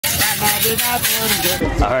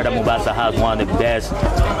I heard that Mombasa has one of the best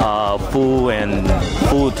food and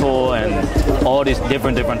food tour and all these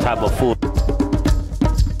different type of food.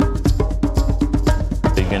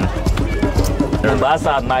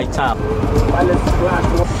 Mombasa at night time.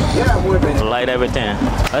 Light everything.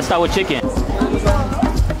 Let's start with chicken.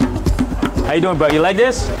 How you doing, bro? You like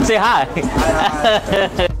this? Say hi.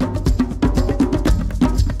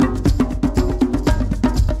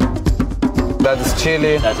 That's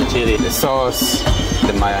chili. That's a chili. The sauce,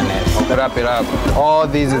 the mayonnaise. Okay. Wrap it up. All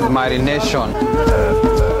this is marination.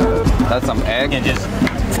 That's some egg. And just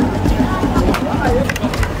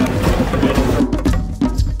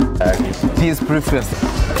Peas preface.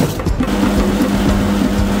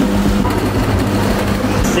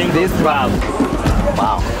 single crab.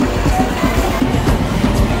 Wow.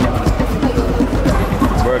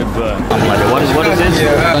 Very good. What is this?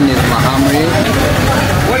 One is mahamri.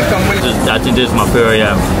 I think this is my favorite.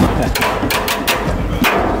 Yeah.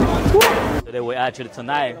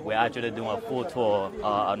 Tonight we're actually doing a food tour,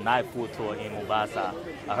 a night food tour in Mombasa.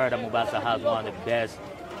 I heard that Mombasa has one of the best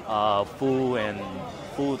food and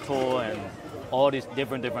food tour and all these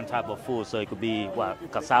different type of food. So it could be what,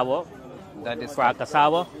 cassava, That is fried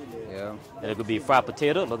cassava. Yeah. And it could be fried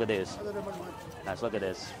potato. Look at this. Guys, look at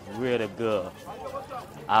this. Really good.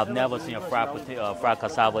 I've never seen a fried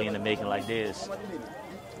cassava in the making like this.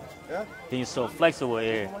 He's so flexible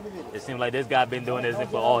here. It seems like this guy been doing this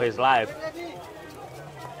for all his life.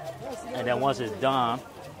 And then once it's done,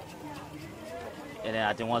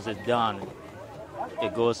 I think once it's done,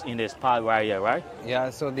 it goes in this pot right here, right? Yeah.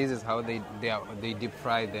 So this is how they deep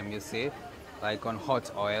fry them. You see, like on hot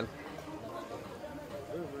oil.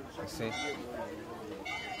 You see.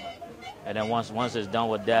 And then once it's done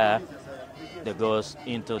with that, it goes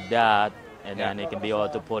into that, and then it can be all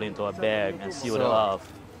to put into a bag and seal it off.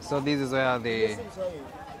 So this is where they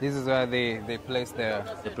place the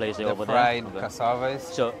over fried there. cassavas.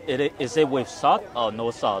 So is it with salt or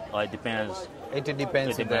no salt, or it depends? It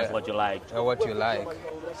depends. It depends what you like. What you like.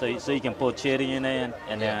 So you can put chili in it,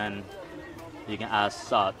 and then you can add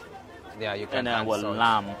salt. Yeah, you can. And then add with salt.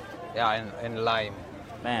 lime. Yeah, and lime.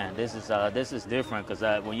 Man, this is different because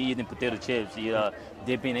when you're eating potato chips, you're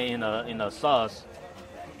dipping it in a sauce,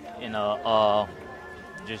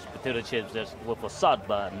 just potato chips just with a salt,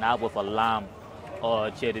 but not with a lime or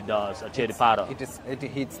a chili powder. It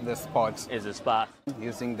hits the spot. It's a spot.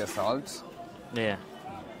 Using the salt. Yeah.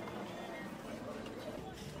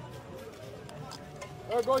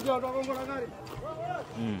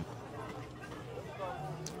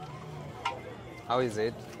 How is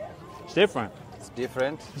it? It's different. It's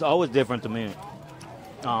different. It's always different to me.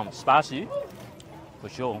 Spicy, for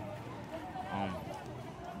sure.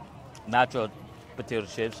 Natural potato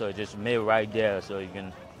chips, so it's just made right there, so you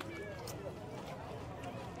can.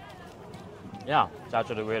 Yeah, it's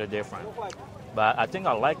actually really different. But I think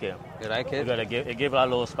I like it. You like it? Because it gives a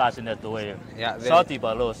little spiciness to it. Yeah. Salty,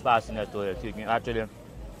 but a little spiciness to it. You can actually,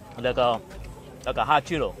 like a hot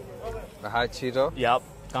Cheeto. The hot Cheeto? Yep,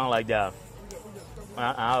 kind of like that.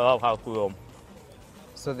 I love how cool.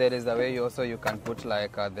 So there is a way you can put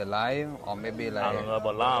like the lime or maybe like. I don't know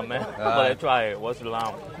about lime, man. But let's try it. What's the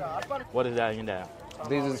lime? What is that in there?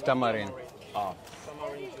 This is tamarind. Oh.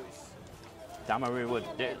 Tamarind with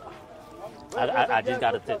this. I just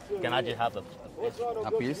got to take. Can I just have a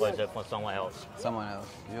piece? Or is it for someone else? Someone else.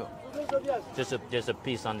 You. Just a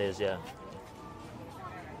piece on this, yeah.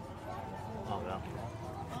 Oh yeah.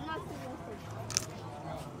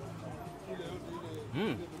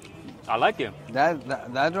 I like it.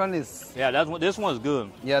 That one is. Yeah, this one's good.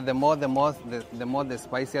 Yeah, the more the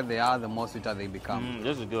spicier they are, the more sweeter they become.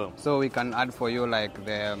 This is good. So we can add for you like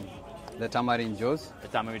the tamarind juice. The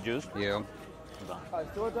tamarind juice. Yeah.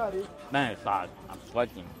 Okay. Man, it's hot. I'm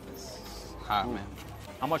sweating. It's hot, man.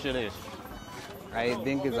 How much it is? I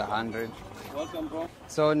think it's 100. Welcome, bro.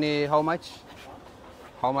 So how much?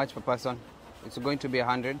 How much per person? It's going to be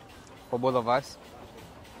 100 for both of us.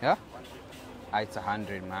 Yeah. It's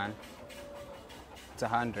 100, man. It's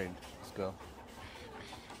 100. Let's go.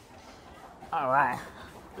 All right.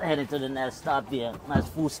 Heading to the next stop here. Nice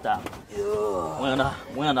food stop. We're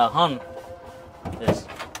on a hunt. Yes.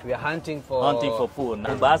 We are hunting for food.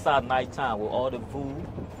 Mombasa at night time with all the food.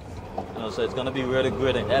 So it's gonna be really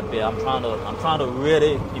good and epic. I'm trying to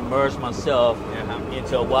really immerse myself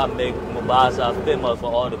into what makes Mombasa famous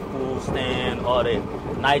for all the food stand, all the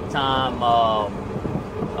nighttime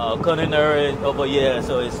culinary over here.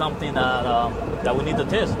 So it's something that we need to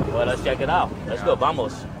test. Well, let's check it out. Let's go,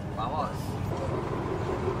 vamos. Vamos.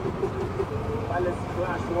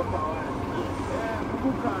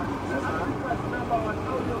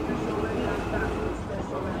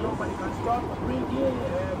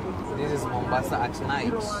 This is Mombasa at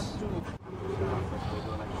night.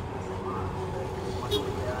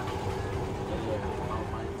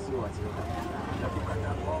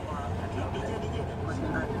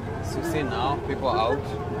 So you see now, people out.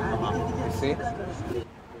 You see?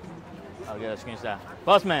 I'll get a screenshot.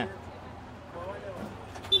 Boss man.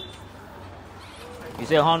 You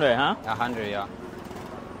say 100, huh? 100, yeah.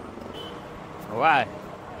 All right.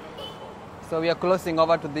 So we are closing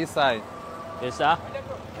over to this side. This side?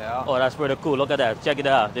 Yeah. Oh, that's pretty cool. Look at that. Check it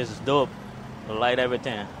out. This is dope. The light,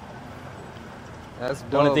 everything. That's The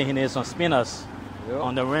dope. only thing he needs some spinners Yep.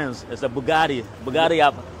 on the rims. It's a Bugatti. Bugatti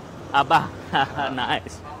Abba.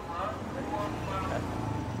 Nice.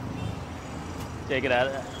 Check it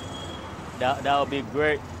out. That would be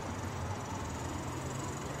great.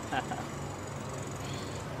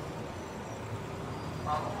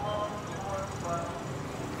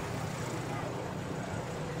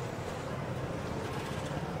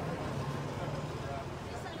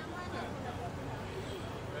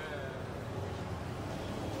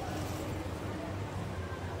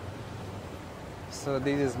 So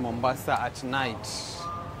this is Mombasa at night.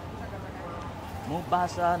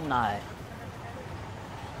 Mombasa night.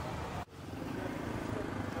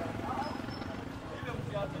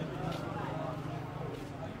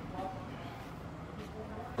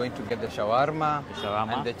 Going to get the shawarma, The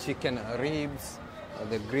shawarma? and the chicken ribs,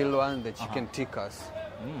 the grilled one, the chicken tikkas.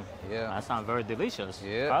 Yeah. That sounds very delicious.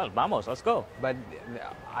 Yeah. All right, vamos, let's go. But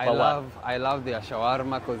I But what? love their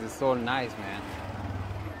shawarma because it's so nice, man.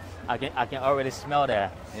 I can already smell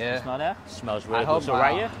that. Yeah. You smell that? Smells I really hope good. So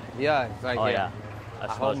right here? Yeah, it's right Oh here. yeah. That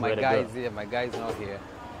I smells hope my really guys good. here. My guys not here.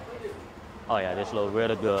 Oh yeah, this looks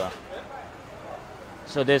really good.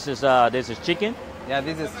 So this is chicken? Yeah,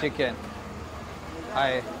 this is chicken.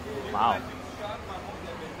 Hi. Wow.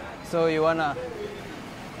 So you wanna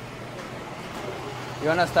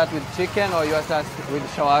start with chicken or you wanna start with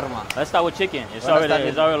shawarma? Let's start with chicken. It's Well, let's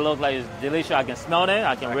start already with- look like it's delicious. I can smell it.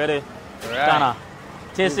 I can really Right. kinda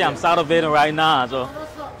taste it. I'm salivating right now, so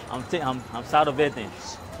I'm salivating.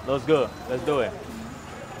 Looks good. Let's do it.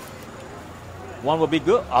 One will be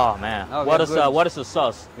good. Oh man. Oh, what we're is good. what is the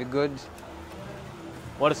sauce? We good?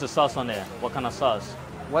 What is the sauce on there? What kind of sauce?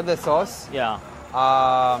 What the sauce? Yeah.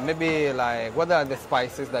 Maybe like what are the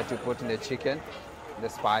spices that you put in the chicken? The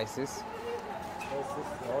spices.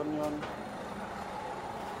 Onion,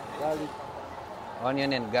 garlic,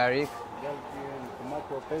 Onion and garlic. and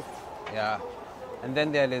tomato paste. Yeah. And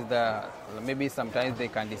then there is maybe sometimes they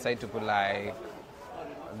can decide to put like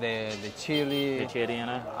the chili The chili in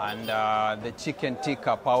it. and the chicken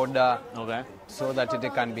tikka powder Okay. so that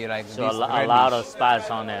it can be like So this a lot reddish. of spice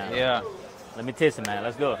on there. Yeah. Let me taste it, man.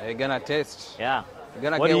 Let's go. You're gonna taste. Yeah. You're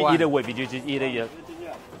gonna What get do you one. eat it with? Did you just eat it?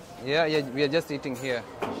 Yeah, we are just eating here.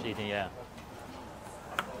 Eating, yeah.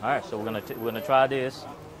 All right, so we're gonna try this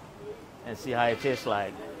and see how it tastes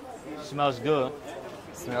like. Smells good.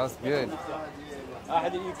 Smells good.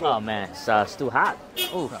 Oh man, it's too hot.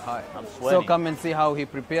 Ooh, I'm So sweating. come and see how he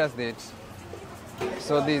prepares it.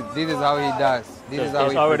 So this is how he does. This So is how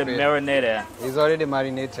it's he already prepares. marinated. It's already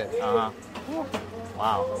marinated.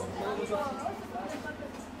 Wow.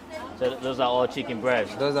 So those are all chicken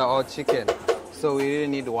breasts. Those are all chicken. So we really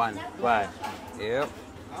need one. Right. Yep.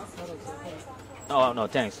 Oh no,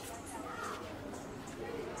 thanks.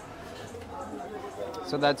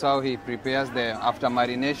 So that's how he prepares the after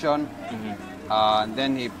marination. And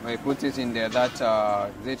then he puts it in there.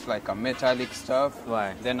 It's like a metallic stuff.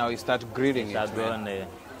 Right. Then now he start grilling That's it. good Man. in there.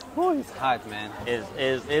 Oh, it's hot, man. It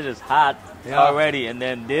is hot Yeah. already, and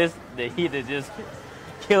then the heat is just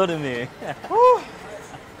killing me.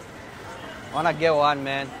 Wanna get one,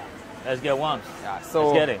 man? Let's get one. Yeah. So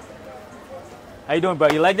Let's get it. How you doing, bro?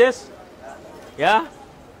 You like this? Yeah?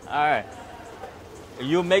 All right.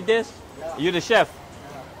 You make this? You the chef?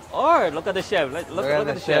 All right, look at the chef. Look at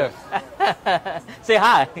at the chef. Say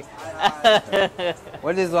hi.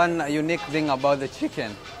 what is one unique thing about the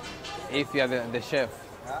chicken? If you are the chef,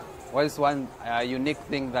 what is one unique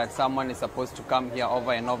thing that someone is supposed to come here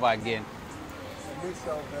over and over again? Mix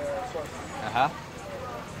of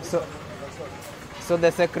sauce. So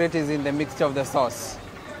the secret is in the mixture of the sauce.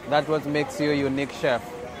 That's what makes you a unique chef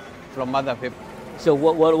from other people. So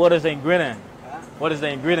what is the ingredient? What is the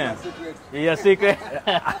ingredient? Secret. Your secret? The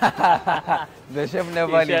chef The chef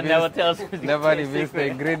never tells me never the reveals the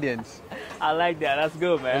secret. ingredients. I like that. That's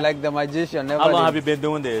good, man. Like the magician. Never How long have reveals- you been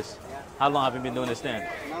doing this? How long have you been doing this thing?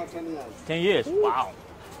 Now 10 years. 10 years. Wow.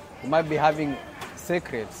 You might be having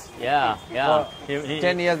secrets. Yeah. So,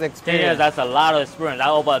 10 years 10 experience. years, that's a lot of experience. I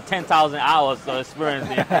over 10,000 hours of experience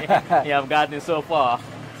you have gotten so far.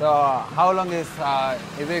 So how long is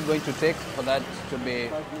it going to take for that to be?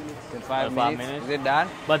 5 minutes. Is it done?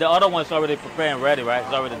 But the other one's already prepared and ready, right?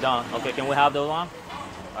 It's already done. Okay, can we have those on?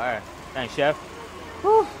 All right. Thanks, Chef.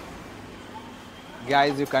 Whew.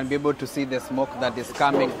 Guys, you can be able to see the smoke that is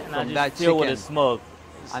coming from that chicken. With the smoke.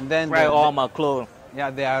 And then right all my clothes. Yeah,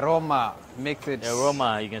 the aroma makes it. The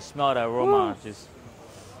aroma, you can smell the aroma. Just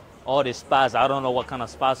all the spice. I don't know what kind of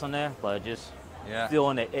spice on there, but just feel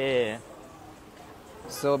in the air.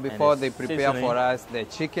 So before they prepare for us the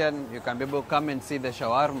chicken, you can be able to come and see the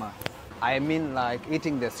shawarma. I mean, like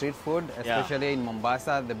eating the street food, especially in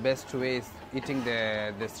Mombasa, the best way is eating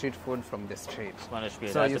the street food from the street.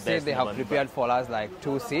 So you see they have prepared for us like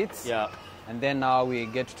 2 seats. Yeah. And then now we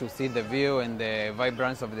get to see the view and the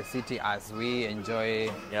vibrance of the city as we enjoy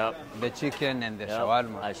the chicken and the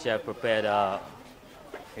shawarma. Our chef prepared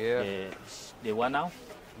the what now?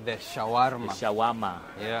 The shawarma. The shawarma.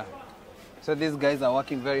 Yeah. So these guys are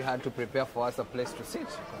working very hard to prepare for us a place to sit.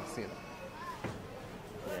 See that.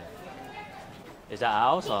 Is that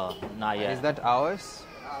ours or not yet? Is that ours?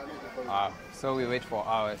 So we wait for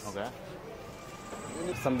ours. Okay.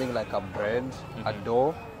 Something like a bread, a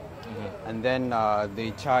dough, and then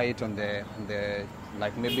they char it on the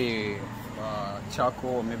like maybe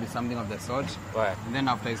charcoal or maybe something of the sort. Right. And then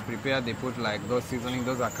after it's prepared, they put like those seasoning.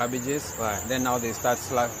 Those are cabbages. Right. Then now they start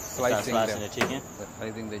slicing the chicken.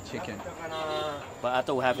 Slicing the chicken. But I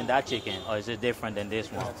thought we're having that chicken, or is it different than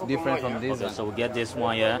this one? It's different from this one. So we get this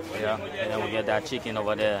one, yeah, and then we get that chicken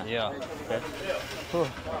over there. Yeah. Okay.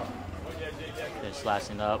 Then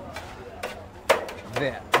slicing up.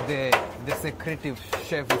 The secretive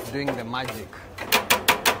chef is doing the magic.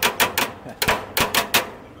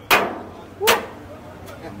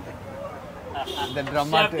 The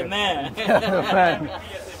dramatic. Chef the man.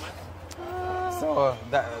 So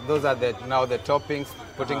those are now the toppings.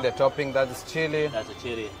 Putting the topping. That's chili. That's a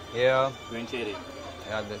chili. Yeah. Green chili.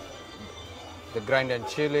 Yeah. The grinded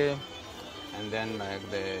chili, and then like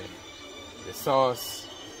the sauce.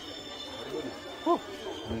 Whew.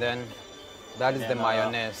 And then that is the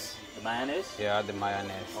mayonnaise. The mayonnaise? Yeah, the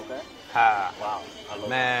mayonnaise. Okay. Ha. Wow. I love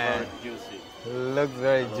Man. it. Very juicy. Looks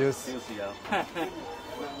very juicy. Yeah.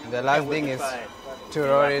 The last thing is to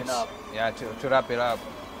roll it. Yeah, to wrap it up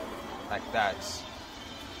like that.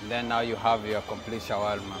 And then now you have your complete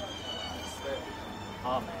shawarma.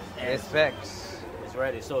 Oh man. Respect. It's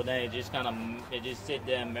ready. So then it just sit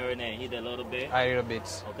there and marinate, heat a little bit. A little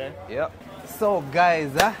bit. Okay. Yep. So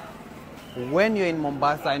guys, when you're in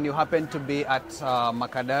Mombasa and you happen to be at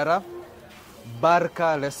Makadara,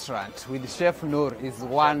 Barka Restaurant with Chef Noor is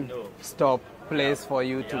one-stop place for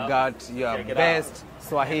you to get your best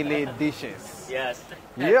Swahili dishes. Yes.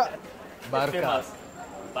 Yeah. Barka.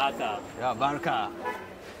 Barka. Yeah, Barka.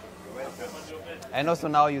 And also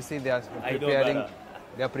now you see they are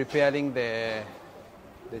preparing the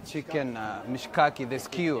chicken mishkaki, the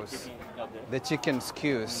skews, the chicken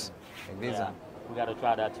skews. Like this one. We gotta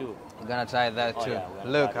try that too. We're gonna try that too. Yeah,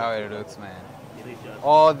 look how it looks, man.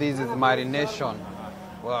 All this is marination.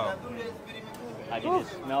 Wow. I can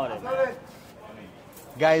just smell it, man.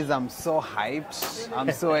 Guys, I'm so hyped.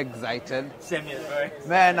 I'm so excited. Same here, right?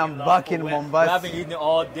 Man, I'm back in Mombasa. I've been eating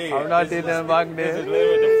all day. I'm not eating back there. This is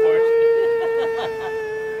literally the first.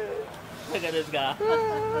 Look at this guy.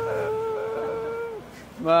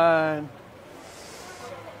 Man.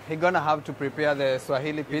 He's gonna have to prepare the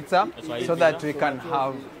Swahili pizza so that we can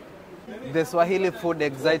have the Swahili food.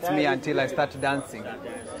 Excites me until I start dancing.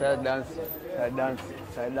 Start dancing.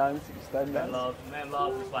 Man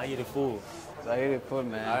loves Swahili food. Swahili food,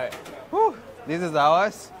 man. All right. Whew. This is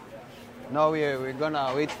ours. Now we're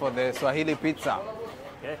gonna wait for the Swahili pizza.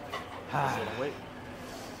 Okay. Wait.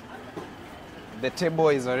 The table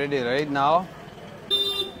is already ready now.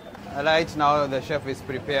 Right now the chef is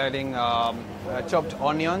preparing chopped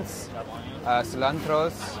onions,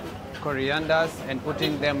 cilantros, corianders, and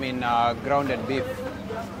putting them in grounded beef.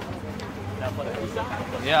 For the pizza?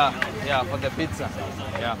 Yeah, for the pizza.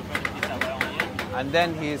 Yeah. And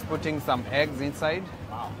then he is putting some eggs inside.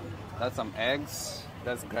 Wow. That's some eggs.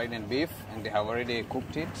 That's grinded beef, and they have already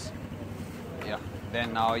cooked it. Yeah.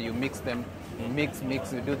 Then now you mix them. Mix.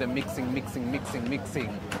 You do the mixing.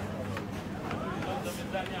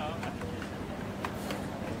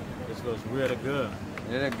 This goes really good.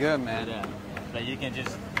 Really good, man. Yeah. Like you can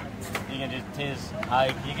just taste how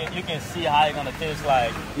you can see how it's gonna taste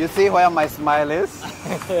like. You see where my smile is?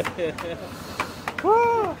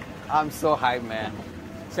 Woo! I'm so hyped, man.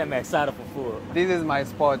 I'm excited for food. This is my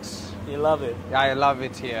spot. You love it? Yeah, I love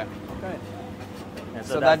it here. Okay. And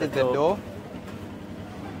So that is the dough.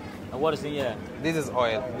 And what is in here? This is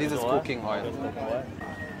oil. This is cooking oil.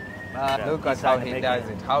 Look at how he does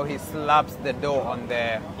it. How he slaps the dough on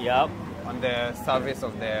the surface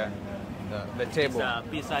of the table.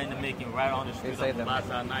 Pizza in the making, right on the street of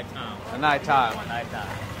Mombasa at nighttime. At nighttime. At nighttime.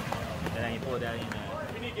 And then you pour that in there.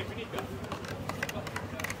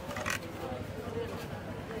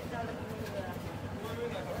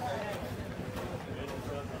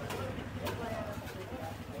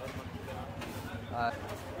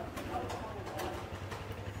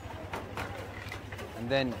 And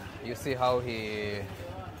then you see how he'll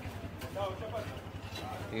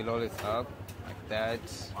roll it up like that,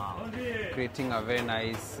 creating a very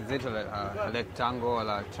nice, is it a rectangle or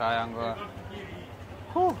a triangle?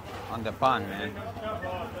 Whew, on the pan, man.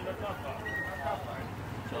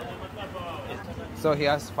 So he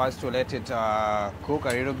has first to let it cook a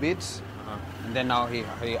little bit, and then now he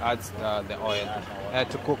adds the oil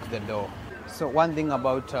to cook the dough. So one thing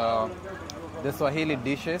about the Swahili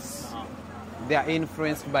dishes, they are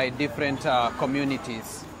influenced by different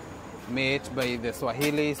communities, made by the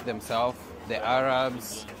Swahilis themselves, the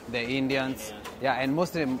Arabs, the Indians, and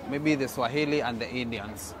mostly maybe the Swahili and the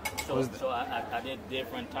Indians. So are there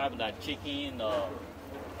different types like chicken or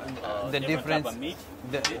the different type of meat?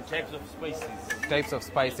 Types of spices. Types of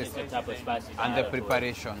spices. Different type of spices. And the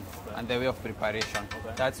preparation and the way of preparation.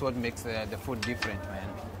 Okay. That's what makes the food different, man.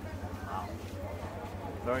 Wow.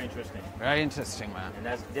 Very interesting. Very interesting, man. And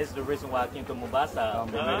this is the reason why I came to Mombasa.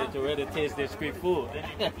 To really taste this street food.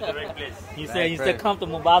 The right place. He said, come to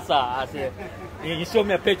Mombasa. I said, you showed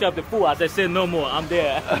me a picture of the food. I said, say no more. I'm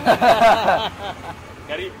there.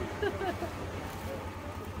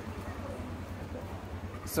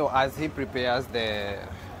 So as he prepares the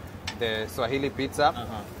Swahili pizza,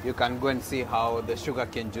 you can go and see how the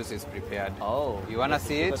sugarcane juice is prepared. Oh. You want to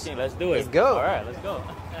see it? Let's do it. Let's go. All right, let's go.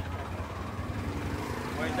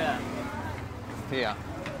 Where's that? Here.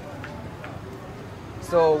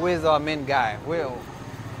 So where's our main guy? Will.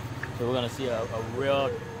 So we're going to see a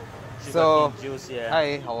real sugarcane juice here.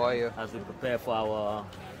 Hi, how are you? As we prepare for our...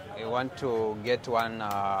 I want to get two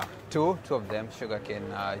of them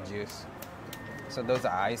sugarcane juice. So those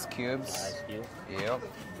are ice cubes. Ice cubes. Yep.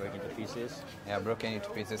 Broken into pieces. Yeah, broken into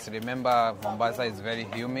pieces. Remember, Mombasa is very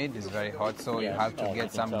humid. It's very hot, so you have to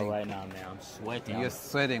get something. Right now, man, I'm sweating. You're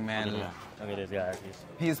sweating, man. Look at this guy.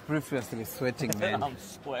 He's profusely sweating, man. I'm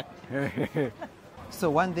sweating. So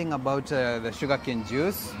one thing about the sugarcane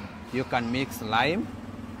juice, you can mix lime.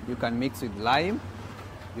 You can mix with lime.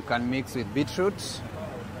 You can mix with beetroot.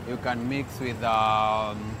 You can mix with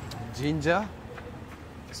ginger,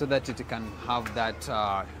 so that it can have that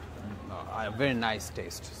a very nice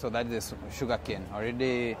taste. So that is sugar cane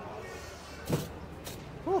already.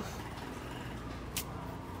 Whew.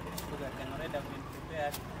 Sugar cane already have been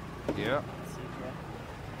prepared. Yeah.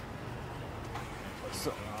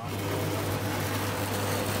 So.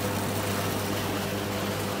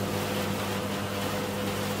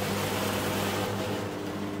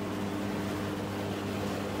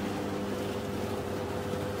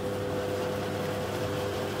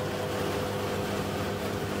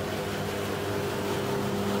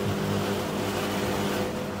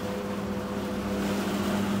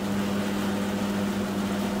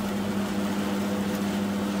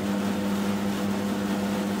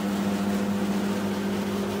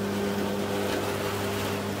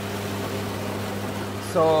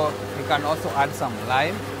 So you can also add some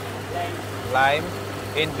lime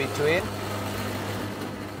in between.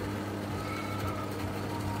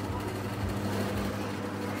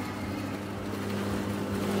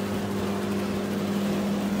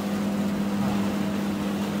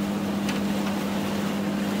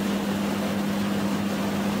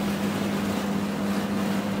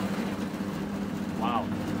 Wow,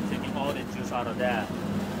 taking all the juice out of that.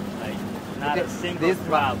 Like, not a single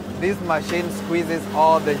drop. This machine squeezes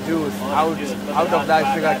all the juice out of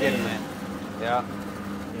that sugar cane, man. Yeah.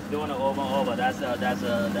 It's doing it over and over. That's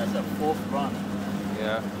a fourth run.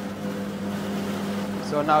 Yeah.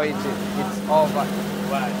 So now it's over.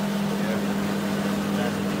 Right. Yeah.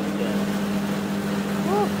 That's it. Yeah.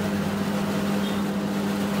 Woo.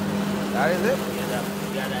 That is it?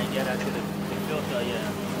 Yeah, that's the filter,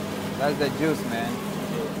 yeah. That's the juice, man.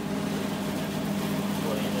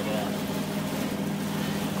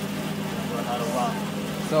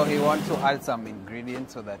 So he wants to add some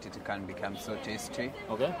ingredients so that it can become so tasty.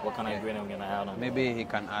 Okay, what kind of ingredient are we gonna add on? Maybe he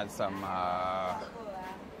can add some,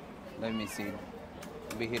 let me see.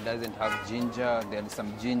 Maybe he doesn't have ginger. There's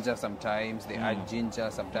some ginger sometimes. They add ginger.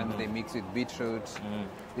 Sometimes they mix with beetroot.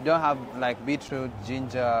 You don't have like beetroot,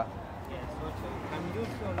 ginger. Yes, can use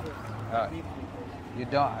all those. You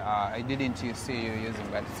don't. I didn't see you using,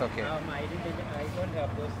 but it's okay. I don't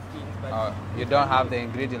have those things. But You don't have the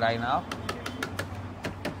ingredient right now.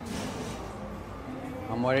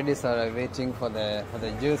 I'm already salivating for the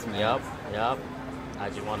juice, man. Yep. I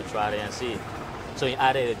just want to try it and see. So you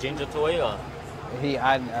added a ginger to it, or? He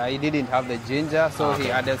didn't have the ginger, so he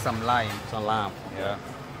added some lime. Some lime. Yeah.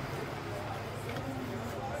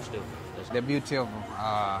 Let's do. The beauty of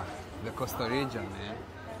the coastal region, man.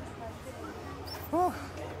 Whew.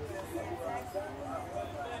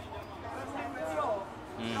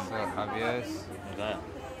 So Javier's. Okay.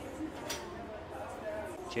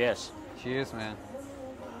 Cheers. Cheers, man.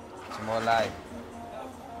 It's more live.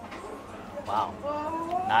 Wow.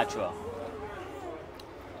 Natural.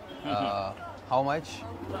 How much?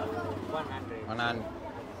 100. 100.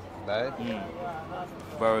 Right?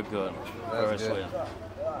 Very good. That's Very good. sweet.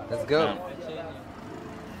 Let's go. Yeah.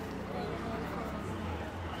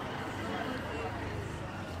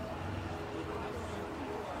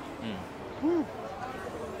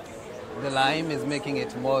 The lime is making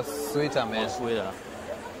it more sweeter, man. More sweeter.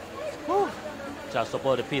 So I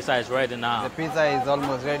suppose the pizza is ready now. The pizza is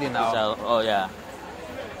almost ready now. Pizza, oh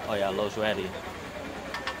yeah, looks ready.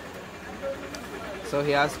 So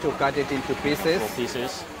he has to cut it into pieces. 4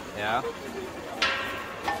 pieces. Yeah.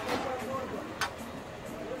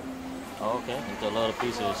 Okay, into a lot of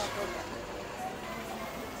pieces.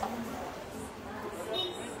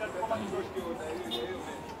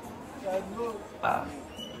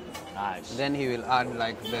 Nice. Then he will add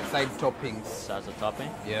like the side toppings. So that's a topping.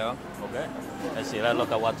 Yeah. Okay. Let's see. Let's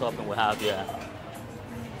look at what topping we have here.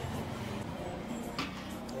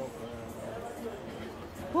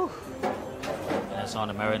 That's on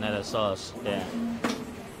the marinated sauce. Yeah.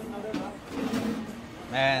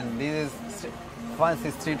 Man, this is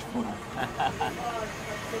fancy street food.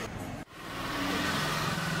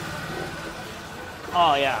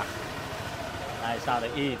 Oh yeah. Nice how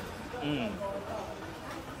to eat.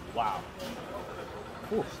 Wow.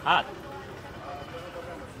 Ooh, it's hot.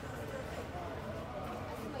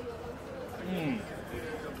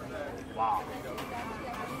 Wow.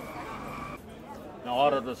 Now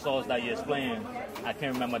all of the sauce that you explained, I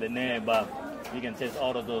can't remember the name, but you can taste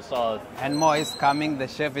all of those sauce. And more is coming. The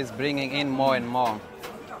chef is bringing in more and more.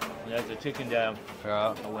 There's the chicken there.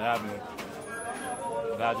 Yeah. And we have it.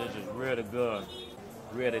 Guys, this is really good.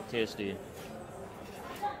 Really tasty.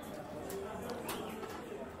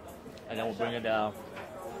 And then we'll bring it down.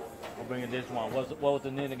 We'll bring in this one. What was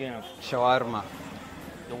the name again? Shawarma.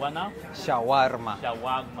 The what now? Shawarma.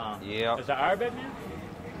 Shawarma. Yeah. Is that Arabic name?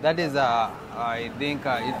 That is I think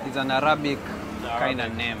it's an Arabic kind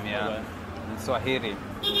of name, yeah. Okay. In Swahili.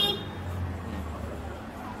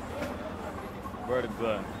 Very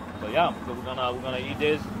good. So yeah, so we're gonna eat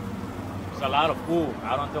this. It's a lot of food.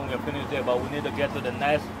 I don't think we can finish it, but we need to get to the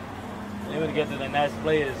next. We need to get to the next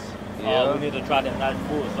place. Yeah. We need to try the next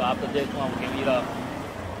food. So after this one, we can eat up.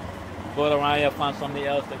 Go around here, find something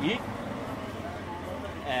else to eat,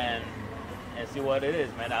 and see what it is,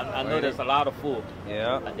 man. I know there's a lot of food.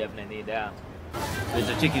 Yeah. I definitely need that. It's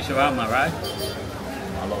a chicken shawarma, right?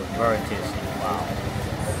 I love it. Very tasty. Wow.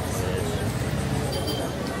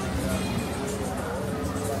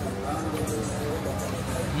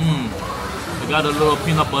 It got a little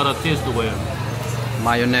peanut butter taste to it.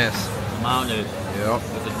 Mayonnaise. Mayonnaise. Yep.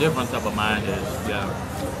 It's a different type of mayonnaise. Yeah.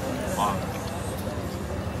 Wow.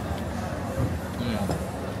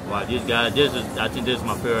 Wow, this guy, I think this is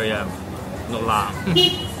my favorite. Yeah. No lie.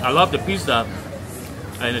 I love the pizza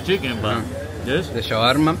and the chicken, but this? The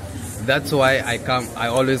shawarma. That's why I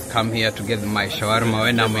always come here to get my shawarma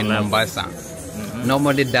when I'm in Mombasa.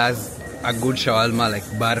 Nobody does a good shawarma like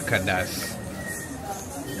Barka does.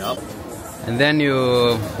 Yep. And then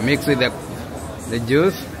you mix with the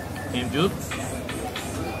juice. Cane juice.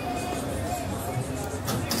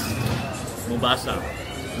 Mombasa.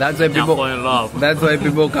 That's why people fall in love. That's why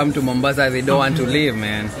people come to Mombasa. They don't want to leave,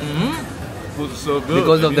 man. Food is so good.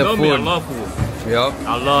 Because of the know food. Me, I love food. Yep.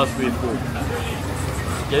 I love street food.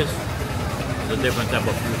 This is a different type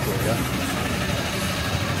of food, yeah.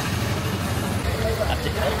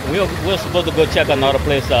 We're supposed to go check another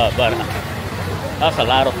place out, but that's a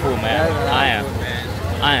lot of food, man.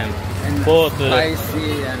 I am full to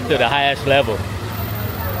the highest level.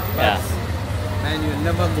 Yeah. And you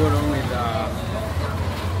never go wrong with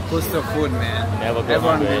coastal food, man. Never go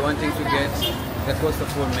Everyone wrong with will it. wanting to get the coastal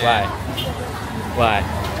food, man. Why?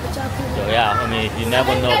 So yeah, I mean, you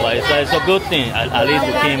never know, but it's a good thing. At least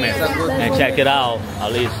you came in and check it out.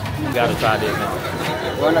 At least you gotta try this,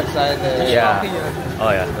 man. You wanna try the? Yeah.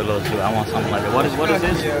 Oh yeah, the little too. I want something like that. What is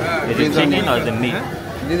this? Is it chicken or is it meat?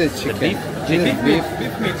 This is chicken. beef? This Chicken? is beef.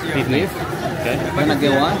 Beef meat. Okay. Wanna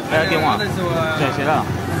get one? Yeah, get one. Check it out.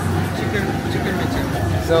 Chicken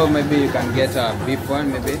meat. So maybe you can get a beef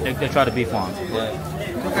one, maybe. They try the beef one. Yeah.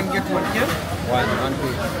 You can get one here. One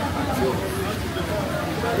piece.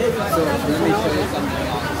 So let me show you something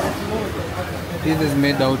else. This is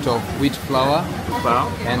made out of wheat flour Wow.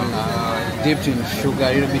 and dipped in sugar,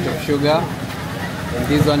 a little bit of sugar. And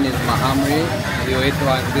this one is mahamri. You eat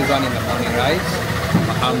this one in the morning, right?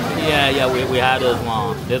 Mahamri. Yeah, we had this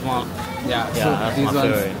one. This one. Yeah, Yeah, so that's these my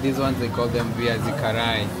ones, favorite. these ones they call them viazi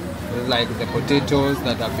karai. It's like the potatoes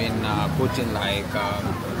that have been put in like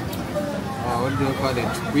what do you call it?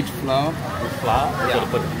 Wheat flour. With flour. Yeah. So they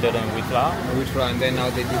put that in with flour. Wheat flour, and then now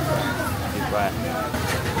they deep fry. Deep fry.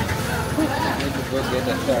 Need to go get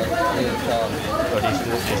a shot. So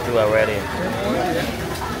these two are ready. Yeah.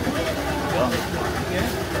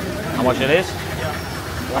 How much it is?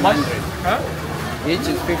 How much? Huh? Each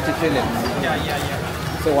is 50 shillings.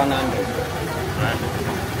 Yeah. So 100.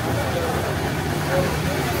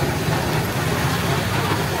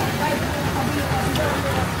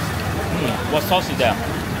 What sauce is that?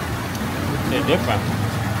 They're different.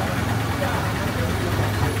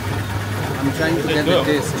 I'm trying to It's get good.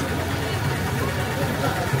 the taste.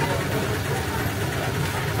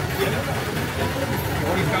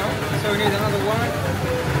 So we need another one.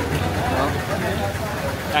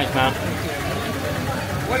 Thanks, man.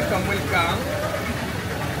 Welcome.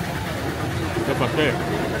 Different fish.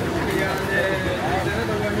 Yeah, there's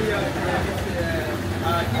another one here.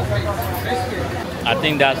 I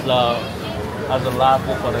think that's the last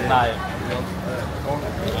one for the night.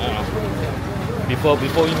 Before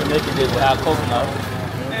even making this, we have coconut.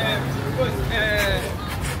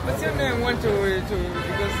 What's your name? Want to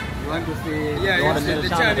because You want to see? yeah, You want it's to the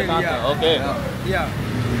channel channel. the content? Yeah. Okay. Yeah.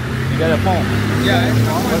 You got a phone? Yeah. It's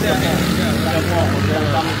the one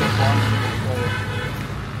there.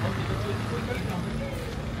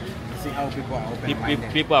 See how people are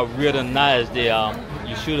open-minded. People are really nice. They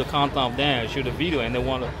you shoot a content of them, shoot a video, and they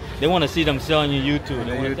want to see themselves on your YouTube.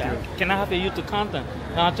 They wanna say, can I have your YouTube content?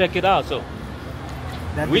 I'll check it out. So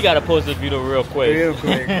we gotta post this video real quick. Real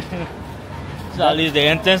quick. So at least the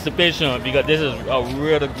anticipation, because this is a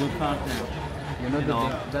really good content. You know, the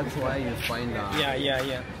thing, that's why you find Yeah.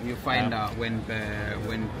 you find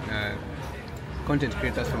when content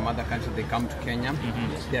creators from other countries they come to Kenya,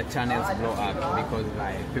 their channels blow up because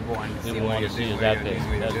like people want to see People what want you're to see doing. exactly. What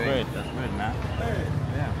you're That's doing. great. That's great, man.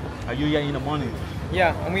 Yeah. Are you here in the morning?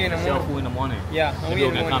 Yeah, I'm here in the Sell morning. food in the morning. Yeah, I'm Maybe here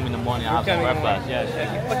we in can the come in morning. the morning. We'll Have some come in the breakfast. morning.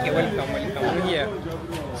 Yes. Okay, welcome. I'm here.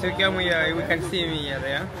 So come here, we can see me here.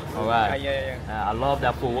 Yeah. All right. Yeah. I love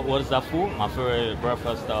that food. What is that food? My favorite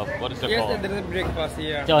breakfast stuff. What is it Yes, called? there's a breakfast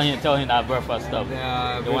here. Tell him that breakfast stuff.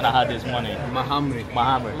 The one I had this morning. Mahamri.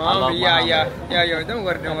 Mahamri. I love Yeah. Mahamri. Don't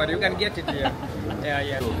worry. You can get it here.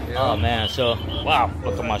 Yeah. Oh man, so wow,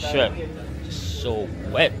 look at my shirt. So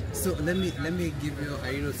wet. So let me give you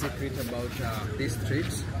a little secret about this street.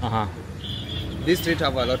 Uh-huh. This street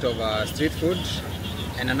have a lot of street food,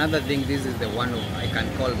 and another thing, this is the one of I can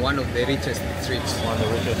call one of the richest streets. One of the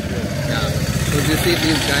richest streets. Yeah, because you see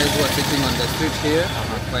these guys who are sitting on the street here,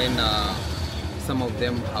 find some of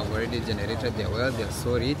them have already generated their wealth. They are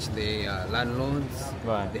so rich. They are landlords.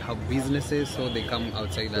 Right. They have businesses, so they come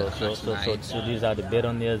outside at night. So these are the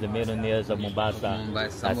millionaires of Mombasa. Mombasa, Are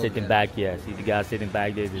some of sitting them. back here. See the guys sitting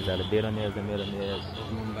back there. These are the millionaires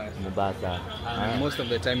of Mombasa. And most of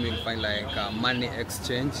the time you'll find like money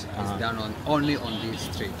exchange is done only on these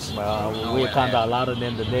streets. Well, we Nowhere count a else. lot of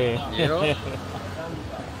them today. You know?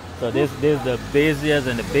 So this is the busiest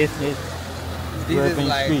and the business. This is Urban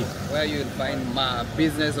like street. where you'll find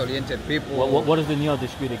business-oriented people. What is the name of the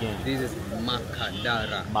street again? This is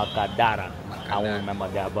Makadara. Makadara. I won't remember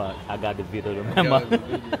that, but I got the video to remember.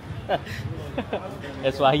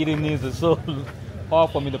 That's why he didn't need it so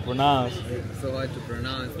hard for me to pronounce. So hard to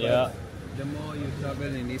pronounce. But Yeah. the more you travel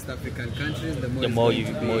in East African countries, the more The it's more going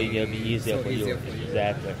you, to more be, it'll be easier so for you. easier for you.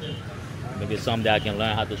 Exactly. Maybe someday I can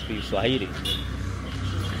learn how to speak Swahili.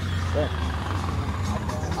 Yeah.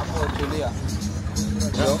 Hapo tulia.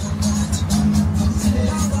 Yo.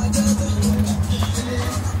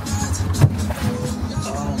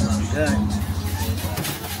 Oh my God.